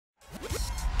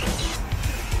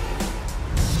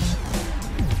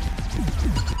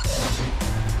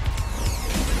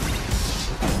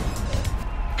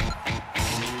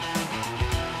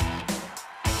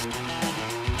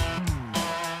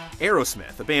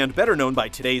Aerosmith, a band better known by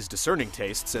today's discerning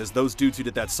tastes as those dudes who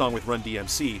did that song with Run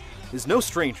DMC, is no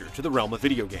stranger to the realm of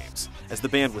video games, as the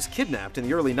band was kidnapped in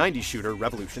the early 90s shooter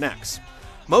Revolution X.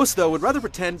 Most, though, would rather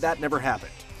pretend that never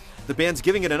happened. The band's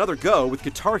giving it another go with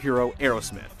guitar hero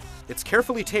Aerosmith. It's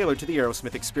carefully tailored to the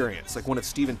Aerosmith experience, like one of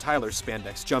Steven Tyler's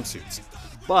spandex jumpsuits.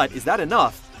 But is that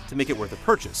enough to make it worth a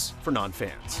purchase for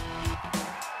non-fans?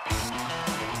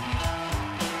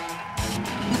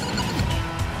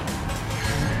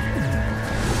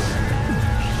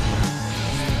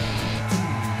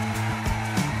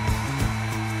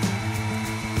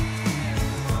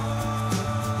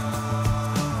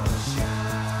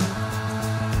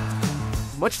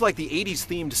 Much like the 80s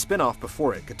themed spin-off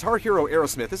before it, Guitar Hero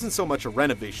Aerosmith isn't so much a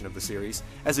renovation of the series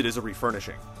as it is a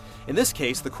refurnishing. In this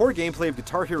case, the core gameplay of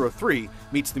Guitar Hero 3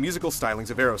 meets the musical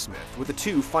stylings of Aerosmith, with the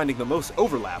two finding the most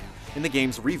overlap in the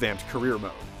game's revamped career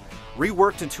mode.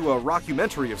 Reworked into a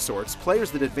rockumentary of sorts, players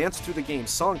that advance through the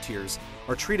game's song tiers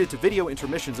are treated to video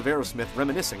intermissions of Aerosmith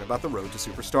reminiscing about the road to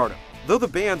superstardom. Though the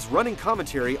band's running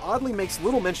commentary oddly makes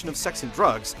little mention of sex and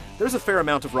drugs, there's a fair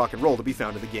amount of rock and roll to be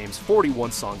found in the game's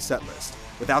 41-song setlist,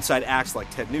 with outside acts like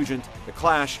Ted Nugent, The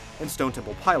Clash, and Stone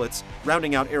Temple Pilots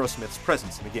rounding out Aerosmith's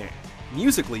presence in the game.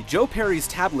 Musically, Joe Perry's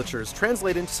tablatures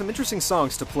translate into some interesting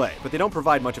songs to play, but they don't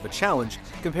provide much of a challenge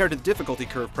compared to the difficulty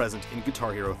curve present in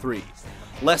Guitar Hero 3.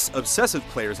 Less obsessive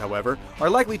players, however, are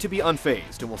likely to be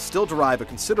unfazed and will still derive a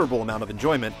considerable amount of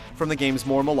enjoyment from the game's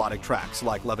more melodic tracks,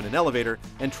 like Love in an Elevator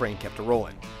and Train Kept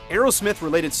A-Rollin'.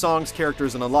 Aerosmith-related songs,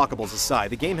 characters, and unlockables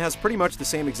aside, the game has pretty much the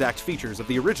same exact features of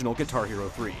the original Guitar Hero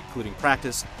 3, including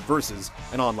practice, verses,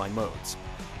 and online modes.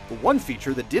 But one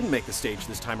feature that didn't make the stage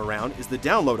this time around is the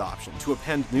download option to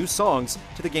append new songs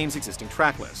to the game's existing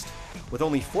tracklist. With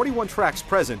only 41 tracks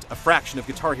present, a fraction of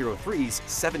Guitar Hero 3's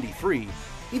 73,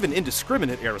 even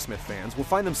indiscriminate Aerosmith fans will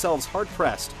find themselves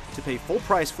hard-pressed to pay full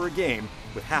price for a game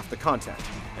with half the content,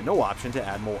 and no option to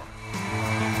add more.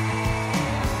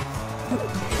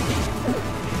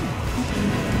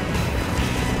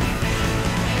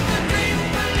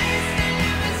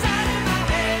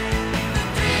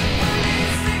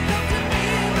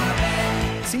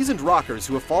 Seasoned rockers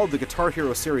who have followed the Guitar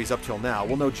Hero series up till now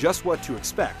will know just what to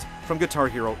expect from Guitar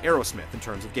Hero Aerosmith in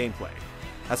terms of gameplay.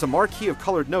 As a marquee of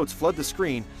colored notes flood the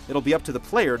screen, it'll be up to the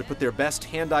player to put their best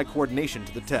hand-eye coordination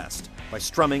to the test, by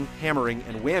strumming, hammering,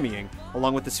 and whammying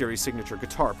along with the series' signature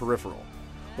guitar peripheral.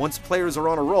 Once players are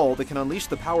on a roll, they can unleash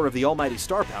the power of the almighty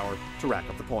star power to rack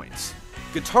up the points.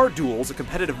 Guitar Duels, a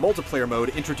competitive multiplayer mode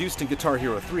introduced in Guitar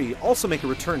Hero 3, also make a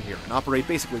return here and operate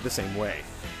basically the same way.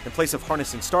 In place of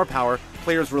harnessing star power,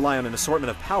 players rely on an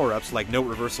assortment of power-ups like note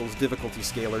reversals, difficulty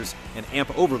scalars, and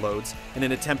amp overloads in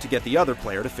an attempt to get the other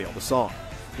player to fail the song.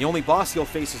 The only boss you'll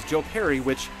face is Joe Perry,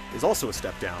 which is also a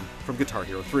step down from Guitar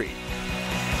Hero 3.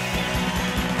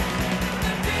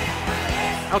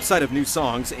 Outside of new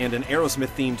songs and an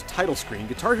Aerosmith-themed title screen,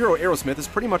 Guitar Hero Aerosmith is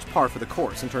pretty much par for the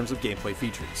course in terms of gameplay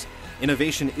features.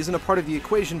 Innovation isn't a part of the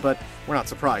equation, but we're not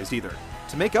surprised either.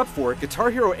 To make up for it,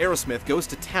 Guitar Hero Aerosmith goes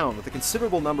to town with a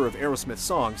considerable number of Aerosmith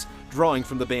songs, drawing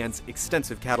from the band's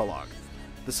extensive catalog.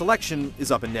 The selection is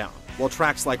up and down. While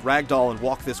tracks like Ragdoll and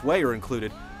Walk This Way are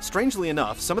included, strangely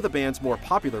enough, some of the band's more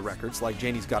popular records, like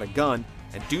Janie's Got a Gun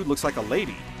and Dude Looks Like a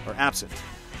Lady, are absent.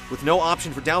 With no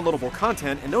option for downloadable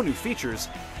content and no new features,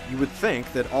 you would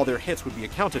think that all their hits would be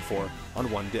accounted for on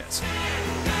one disc.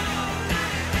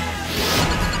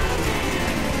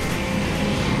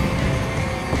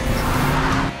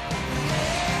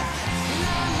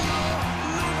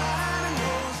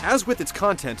 As with its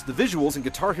content, the visuals in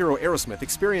Guitar Hero Aerosmith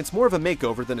experience more of a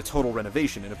makeover than a total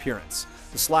renovation in appearance.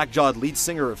 The slack-jawed lead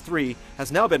singer of 3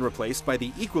 has now been replaced by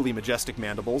the equally majestic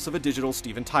mandibles of a digital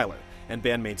Steven Tyler, and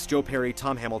bandmates Joe Perry,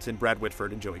 Tom Hamilton, Brad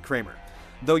Whitford, and Joey Kramer.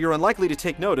 Though you're unlikely to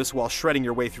take notice while shredding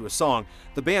your way through a song,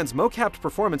 the band's mo-capped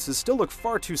performances still look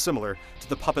far too similar to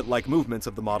the puppet-like movements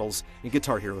of the models in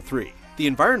Guitar Hero 3. The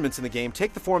environments in the game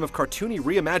take the form of cartoony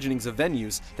reimaginings of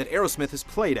venues that Aerosmith has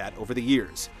played at over the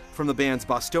years, from the band's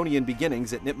Bostonian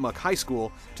beginnings at Nipmuc High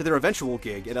School to their eventual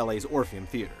gig at LA's Orpheum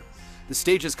Theater. The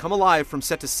stages come alive from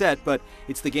set to set, but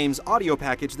it's the game's audio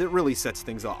package that really sets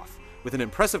things off. With an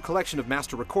impressive collection of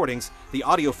master recordings, the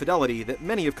audio fidelity that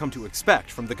many have come to expect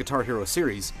from the Guitar Hero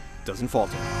series doesn't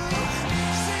falter.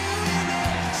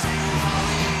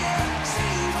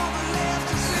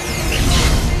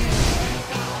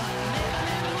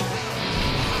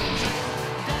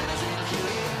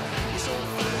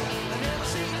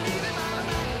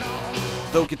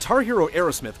 Though Guitar Hero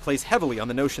Aerosmith plays heavily on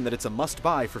the notion that it's a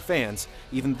must-buy for fans,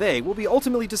 even they will be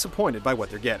ultimately disappointed by what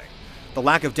they're getting. The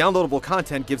lack of downloadable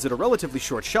content gives it a relatively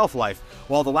short shelf life,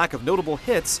 while the lack of notable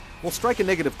hits will strike a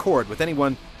negative chord with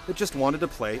anyone that just wanted to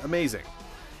play amazing.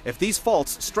 If these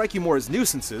faults strike you more as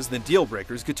nuisances than deal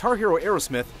breakers, Guitar Hero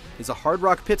Aerosmith is a hard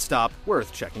rock pit stop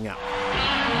worth checking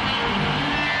out.